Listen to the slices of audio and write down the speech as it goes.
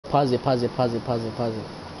Pause it, pause it, pause it, pause it, pause it.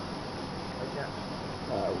 I can't.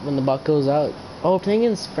 When the ball goes out. Oh, playing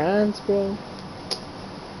against France, bro.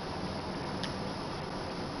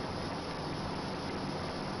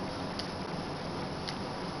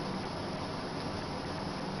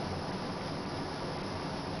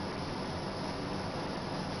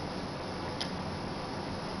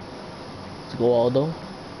 Let's go, Aldo.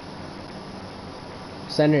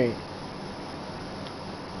 Center it.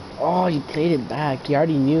 Oh, you played it back. You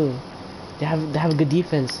already knew. They have a good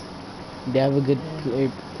defense. They have a good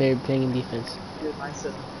player playing in defense. Good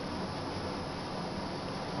mindset.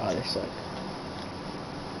 Oh, they suck.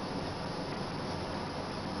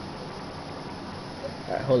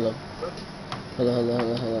 Alright, hold up. Hold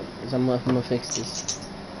up. I'm gonna fix this.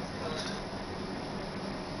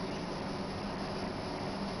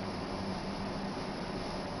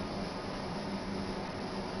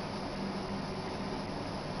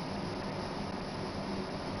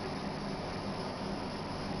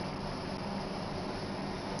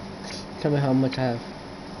 Tell me how much I have.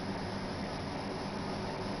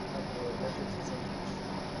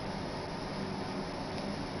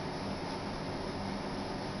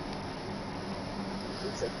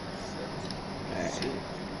 Alright.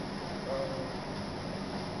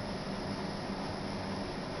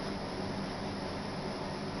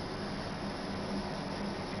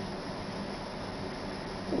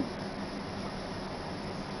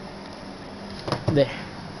 There.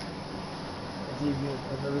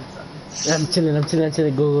 I'm chilling.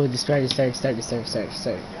 Go. Just start. I just pushed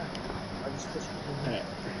it. Alright.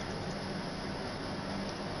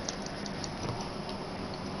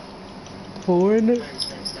 Forward.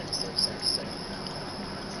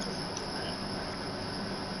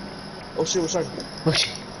 Oh shit, we're starting. Oh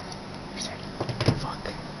shit.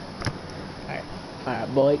 Fuck. Alright,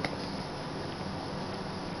 boy.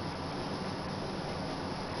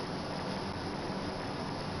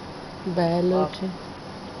 Balochi.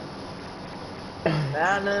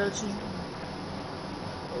 Balochi.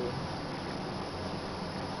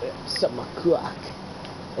 Suck my cock.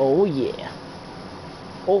 Oh yeah.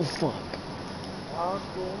 Oh fuck.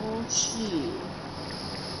 Oh shit.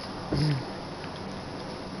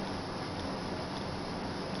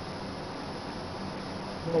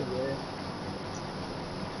 No way.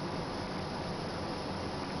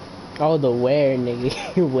 Oh, the where, nigga.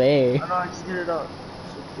 Where? I know, I just get it up.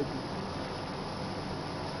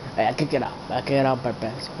 Hey, I kick it out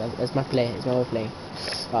purpose. That's my play. It's my way of playing.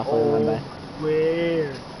 Oh, fuck, my bad.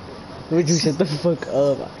 Where? Would you shut the fuck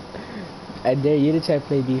up? I dare you to try to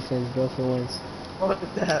play defense, bro, for once. Fuck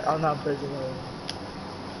that. I'm not pressing her.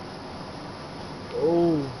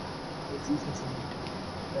 Oh. It's defense.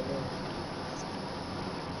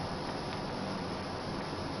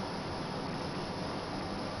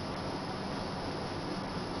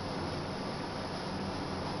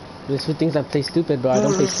 There's two things I play stupid, bro. I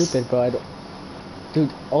don't play stupid, bro. I don't.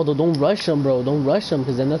 Dude, although don't rush them, bro. Don't rush them,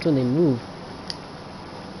 because then that's when they move.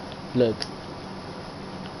 Look.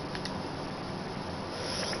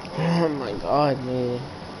 Oh my god, man.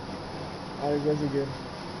 Alright, guys are good.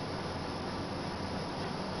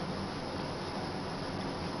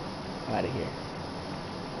 Out of here.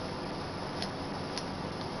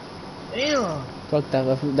 Damn. Fuck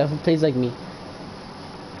that. That plays like me.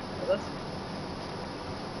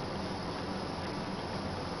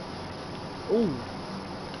 Ooh.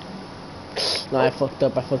 No, I fucked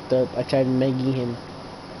up. I tried Maggie him.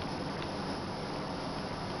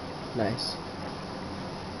 Nice.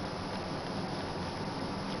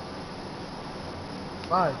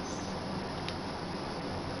 Nice.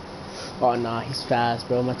 Oh nah, he's fast,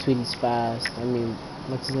 bro. My Tweety's fast. I mean,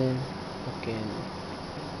 what's his name? Fucking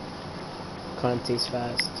Conte's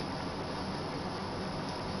fast.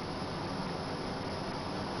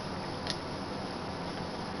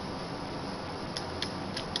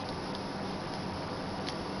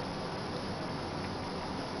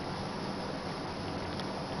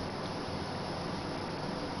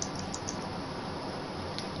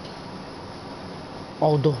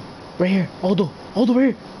 Aldo, right here. Aldo, right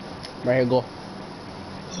here. Right here, go.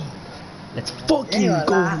 Let's fucking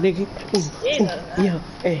go, nigga. Ooh, yeah,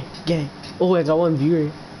 hey, gang. Oh, I got one viewer.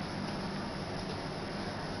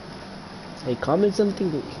 Hey, comment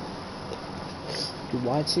something. You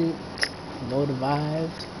watch it. Know the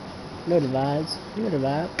vibes. Know the vibes. Know the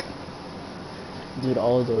vibe. Dude,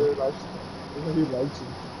 Aldo.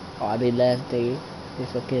 Oh, they left, they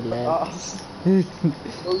fucking left. You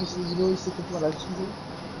know he's looking for live streams?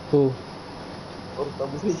 Who? Or the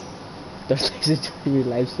double. Those likes to do your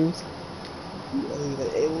live streams? Yeah, he's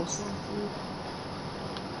like, hey, what's up, dude?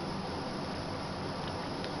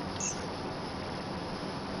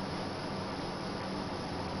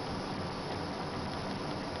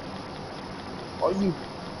 Are you?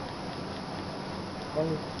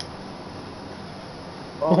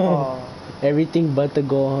 Oh, Everything but the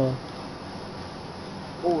goal,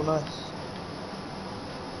 huh? oh, nice.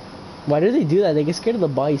 Why do they do that? They get scared of the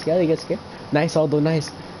ball. You see how they get scared? Nice, Aldo, nice.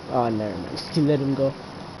 Oh, never mind. You let him go.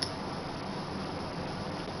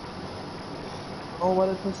 Oh, why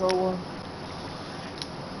did I press R1?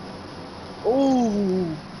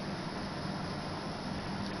 Oh,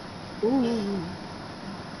 oh.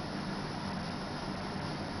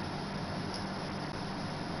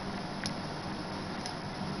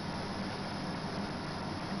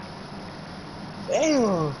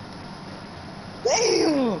 Damn!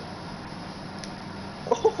 Damn!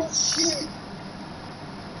 Oh shit!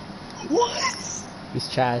 What? He's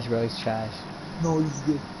trash, bro. He's trash. No, he's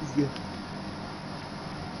good. He's good.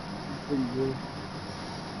 He's pretty good.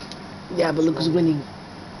 Yeah, but look who's Strong. winning.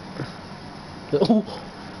 Oh,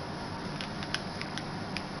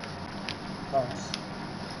 Nice.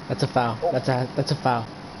 that's a foul. Oh, That's a foul.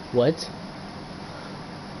 What?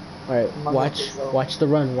 All right, I'm not gonna watch press R1. watch the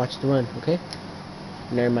run. Watch the run. Okay.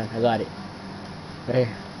 Never mind. I got it. Right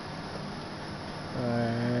here.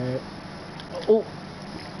 Alright. Oh.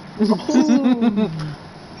 Oh!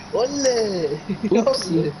 Ole! Oopsie.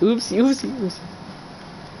 Ole! Oopsie. Oopsie. Oopsie.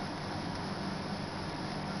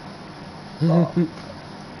 Oh.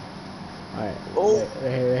 Alright. Oh!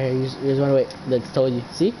 Right here. Right here. You just wanna wait. Look, told you.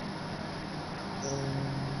 See?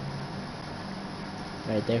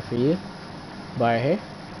 Right there for you. Bar here.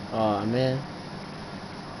 Oh man.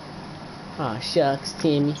 Ah, shucks,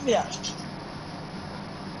 Timmy. Yeah.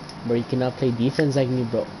 Bro, you cannot play defense like me,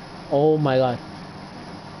 bro. Oh my god.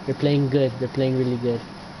 They're playing good. They're playing really good.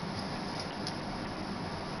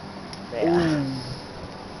 Yeah. Oh!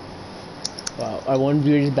 Wow. Our one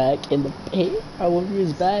viewer is back in the hey, our one viewer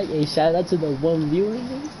is back. Hey, shout out to the one viewer.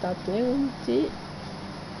 Man. Stop playing with it.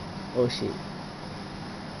 Oh shit.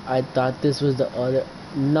 I thought this was the other.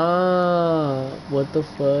 Nah. What the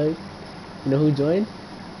fuck? You know who joined?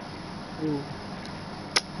 Oh!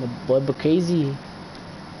 My boy Bacrazy.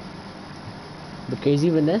 Bacrazy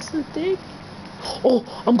Vanessa, thick. Oh,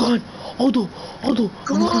 I'm gone. Aldo. Come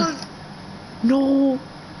I'm gone. on! No.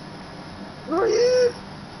 Where are you?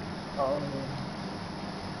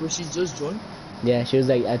 Where she just joined? Yeah, she was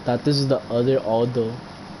like, I thought this was the other Aldo.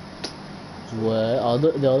 What?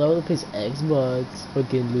 Aldo, the other Aldo plays Xbox.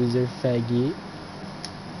 Fucking loser, faggot.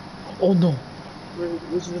 Oh no.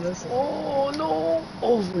 Where's Vanessa? Oh no.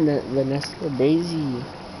 Oh, Vanessa Brazy.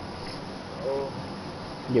 Oh.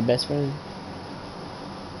 Your best friend.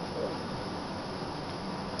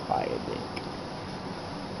 Fire dick.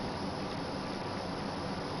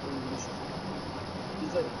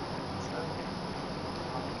 He's like,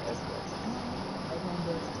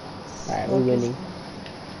 Alright, we're winning.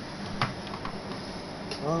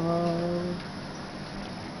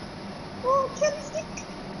 Oh, Kenny stick.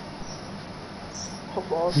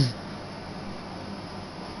 Hold on.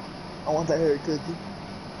 I want that haircut, dude.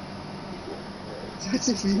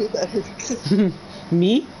 Imagine if you hit that haircut.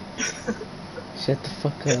 Me? Shut the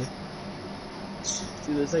fuck up.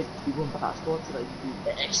 Dude, there's like people in basketball to like do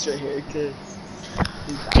extra haircuts.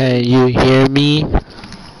 Can you hear me?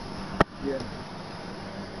 Yeah.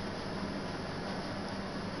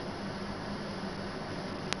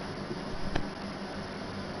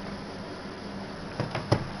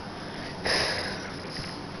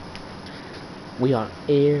 We on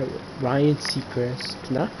air with Ryan Seacrest.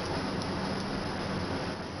 Nah?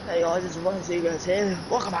 Hey guys, it's Ryan Seagrass here.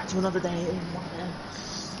 Welcome back to another day in my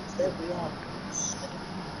Step we are.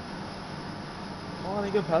 Come on,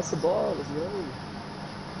 you can pass the ball. Let's go.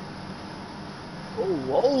 Oh,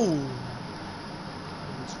 whoa.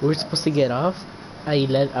 We're supposed to get off at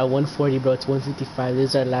 140, bro. It's 155. This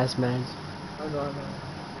is our last match. I know.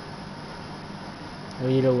 We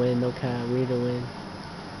need to win, no cap. We need to win.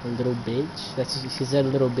 A little bitch. That's what she said, a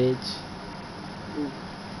little bitch. Ooh.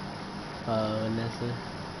 Vanessa.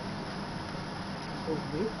 Oh,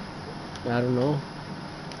 me? I don't know.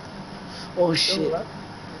 Oh Still shit. left?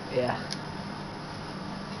 Yeah.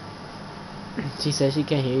 She said she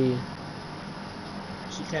can't hear you.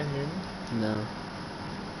 She can't hear me? No.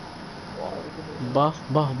 Why?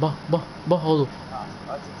 Hold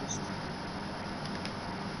I think this.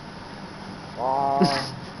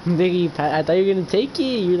 Ah. Nigga, I thought you were gonna take it.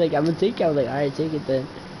 You were like, I'm gonna take it. I was like, alright, take it then.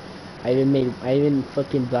 I even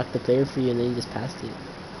fucking blocked the player for you and then you just passed it.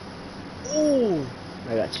 Ooh.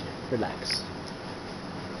 I got you. Relax.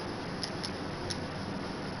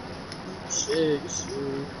 Shit.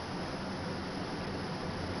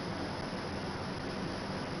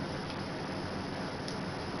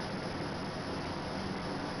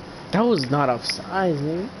 That was not offside,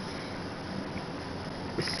 nigga.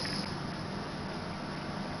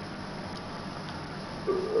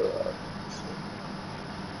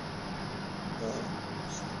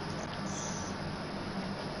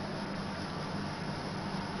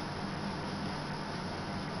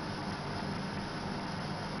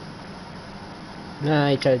 Nah,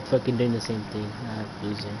 I tried fucking doing the same thing. Nah,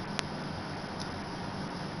 loser.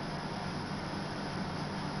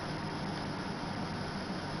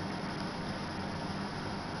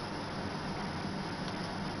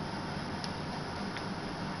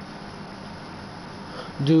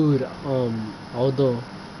 Dude, Aldo,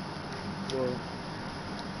 What?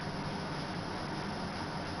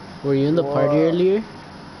 were you in the party What? earlier?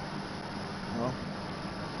 No.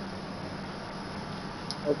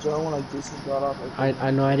 I joined when like Jason got off like 30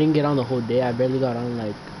 I know minutes I ago. didn't get on the whole day. I barely got on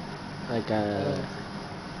like Oh.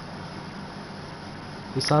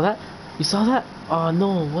 you saw that? You saw that? Oh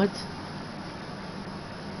no, what?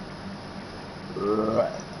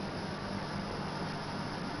 Right.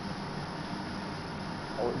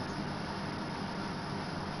 Oh,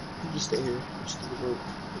 you just stay here. Just do the work.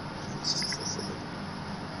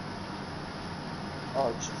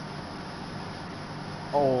 Oh,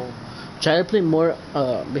 oh my. Try to play more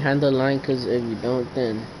behind the line, cause if you don't,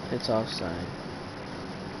 then it's offside.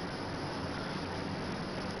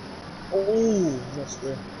 Oh, that's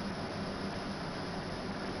good.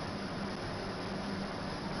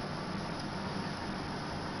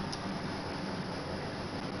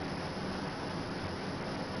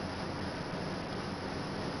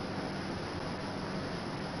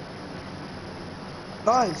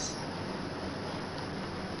 Nice.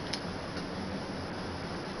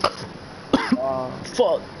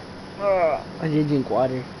 Fuck. I did drink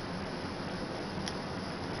water.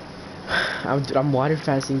 I'm water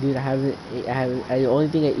fasting, dude. I haven't. The only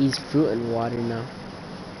thing I eat is fruit and water now.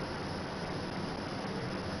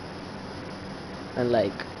 And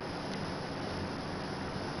like,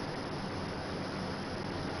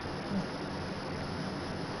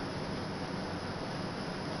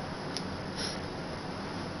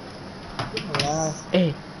 Laugh.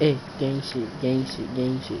 hey, gang shit, gang shit,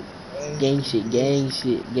 gang shit. Gang Gang shit. shit, gang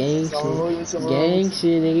shit, gang shit, Some gang rules.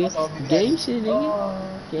 shit, That's all we nigga. Gang gang. shit, nigga.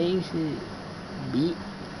 Oh. Gang shit. Beat.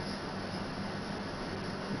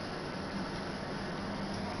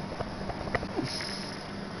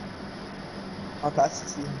 I'll pass it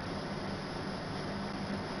to you.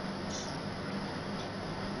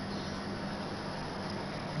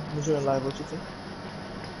 I'm doing live. What you think?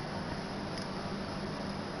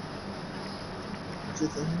 What you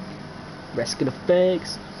think? Rescue the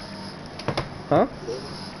facts. Huh? Yeah.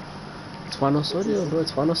 It's Juan What you Osorio, think? bro.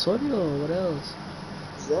 It's Juan Osorio. What else?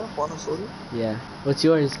 Is that Juan Osorio? Yeah. What's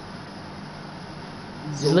yours?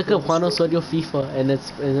 Just look up Juan Zoka_. Osorio FIFA and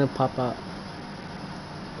it'll pop out.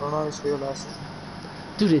 I don't know how to spell last name.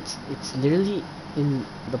 Dude, it's literally in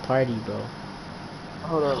the party, bro.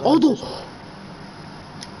 Hold up, let Oh me no! search it.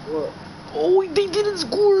 What? Oh, they didn't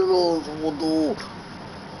score those. Oh no!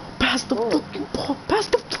 Pass the What? fucking ball! Pass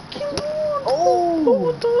the fucking ball! Oh!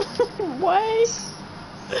 Oh no! Why?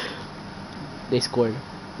 They scored,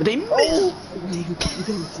 but they missed. Oh! We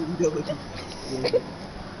double team.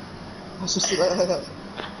 That's just that.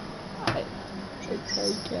 I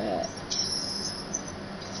can't.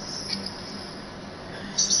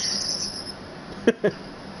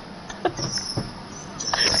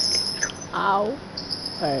 Ow!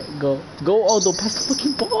 Alright, go, Aldo. Pass the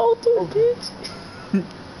fucking ball, to Okay. bitch.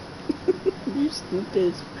 You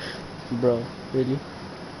stupid, bro. Really?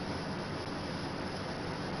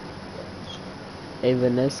 Hey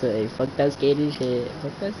Vanessa, hey, fuck that skating shit.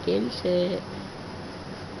 Fuck that skating shit.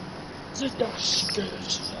 Take that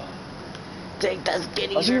shit. Take that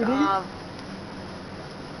skating Are you shirt ready? off.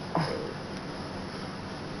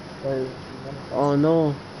 Wait, Oh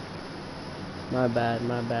no. My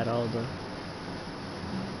bad, Aldo.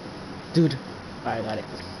 Dude. Alright, got it.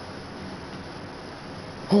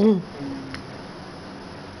 Oh!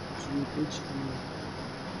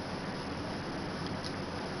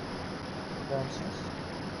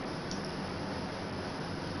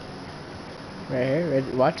 Right here,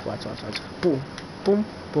 ready? Watch. Boom. Boom,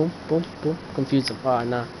 boom, boom, boom. Confuse him. Oh,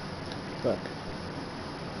 nah. Fuck.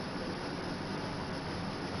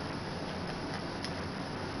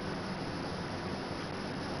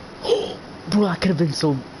 Bro, I could have been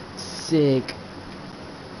so sick.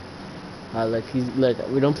 Look,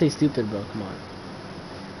 we don't play stupid, bro. Come on.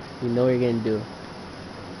 You know what you're gonna do.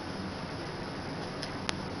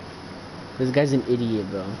 This guy's an idiot,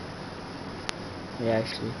 bro. Yeah,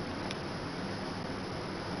 actually.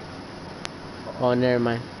 Oh, never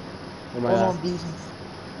mind. Oh my god. on defense.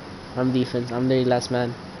 I'm defense. I'm the last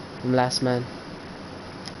man. I'm last man.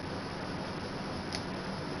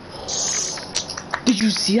 Did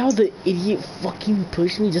you see how the idiot fucking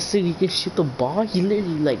pushed me just so he could shoot the ball? He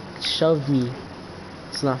literally like shoved me.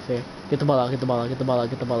 It's not fair. Get the ball out, get the ball out, get the ball out,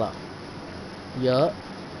 get the ball out. Yeah.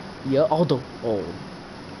 Yeah, Aldo. Oh.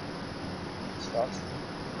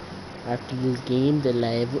 After this game, the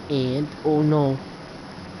live will end. Oh no.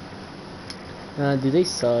 Dude, they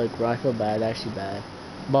suck, bro. I feel bad, actually bad.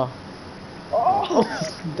 Bah. Oh!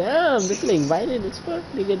 Damn, they're playing violent as fuck,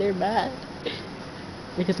 nigga. They're bad.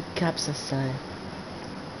 Look at the caps aside.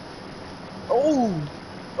 Oh!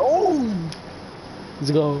 Oh!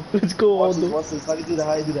 Let's go. Let's go, Aldo. Watch this. How do you do that?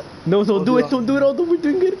 How do you do that? No, don't do it. Don't do it, Aldo. We're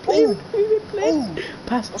doing good play. Oh! We're doing good play. Oh!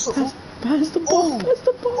 Pass, What's pass, up? pass the ball. Oh! Pass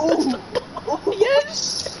the ball. Pass the Oh! ball. Oh!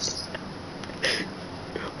 Yes.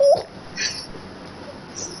 Oh.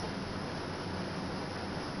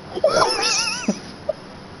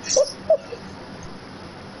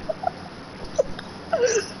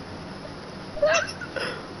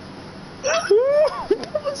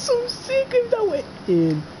 That was so sick if that went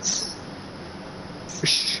in.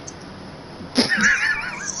 Shh.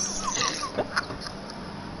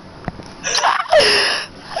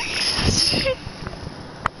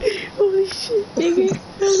 Holy shit, nigga.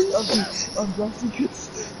 I'm laughing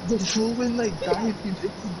because the woman like died. He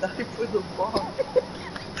died for the ball.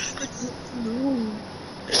 No.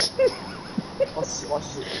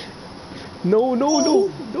 Watch it. No, no, no.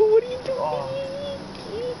 Oh. No, what are you doing?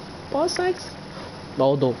 Oh. Ball sacks.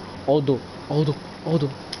 Aldo.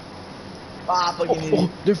 Ah, fucking idiot.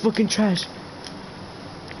 Oh, they're fucking trash.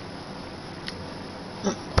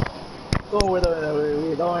 Don't worry.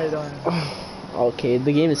 Don't worry. Okay,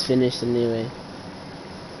 the game is finished anyway.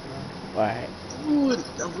 Alright. Dude,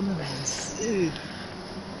 that wouldn't have been sick.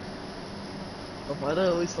 Why do I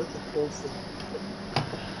always fucking post it?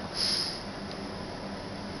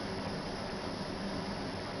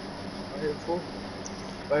 Alright, full.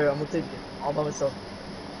 Alright, I'm gonna take it. All by myself.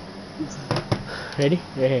 Ready?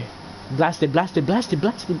 Right here. Blast it. Let's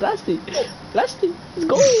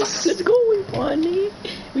go. Let's go. We won, nigga.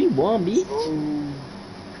 We won, bitch. Oh.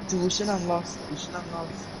 Dude, we shouldn't have lost.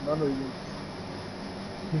 None of you.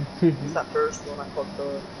 It's that first one I fucked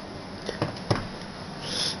up.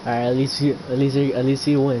 Alright, at least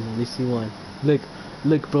we won.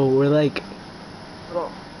 Look, bro. We're like, Bro,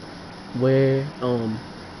 we're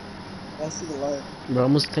I see the light. we're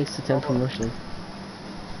almost close to 10 promotion.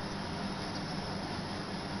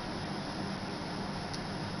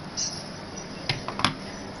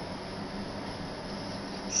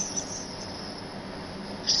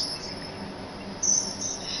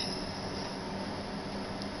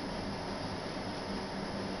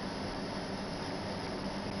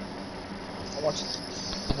 I'm watching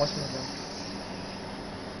it now.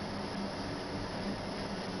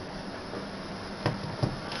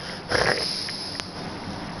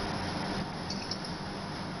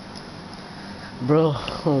 Bro,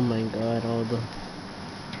 oh my god, Aldo.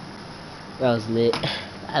 That was lit.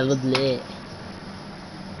 I was lit.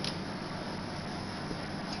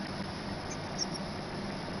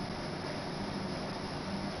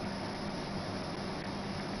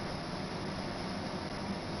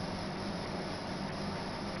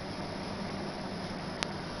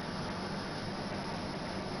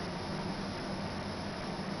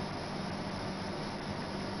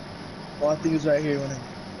 Oh, I think it's right here when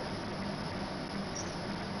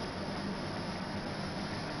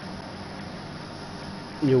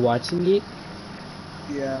You're watching it?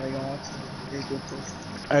 yeah, like I'm watching it. Very good post.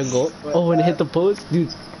 Our goal? But, Oh, when it hit the post?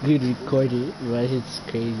 Dude, record it. Right, it's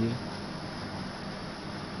crazy.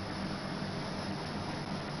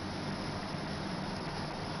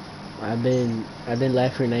 I've been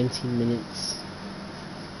live for 19 minutes.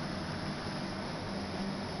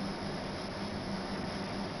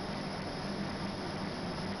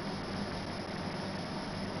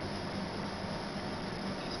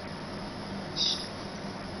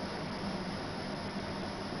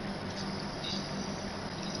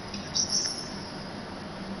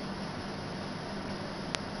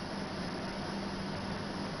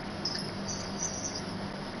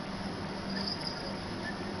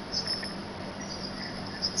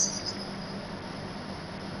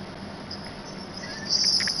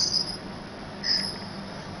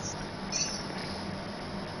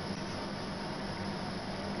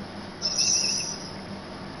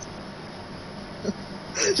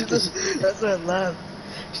 That's why I laughed.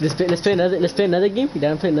 Let's play another game. You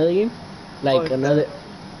down to play another game? Like Oh, another.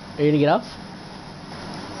 Are you gonna get off?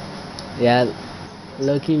 Yeah,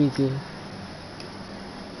 low key me too.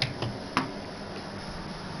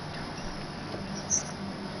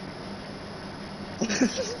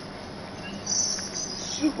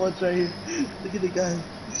 Watch right here. Look at the guy.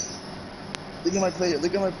 Look at my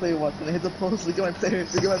player. Watch. When I hit the post, look at my player.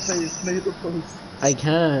 When I hit the post. I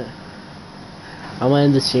can't. I'm gonna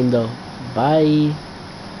end the stream though. Bye.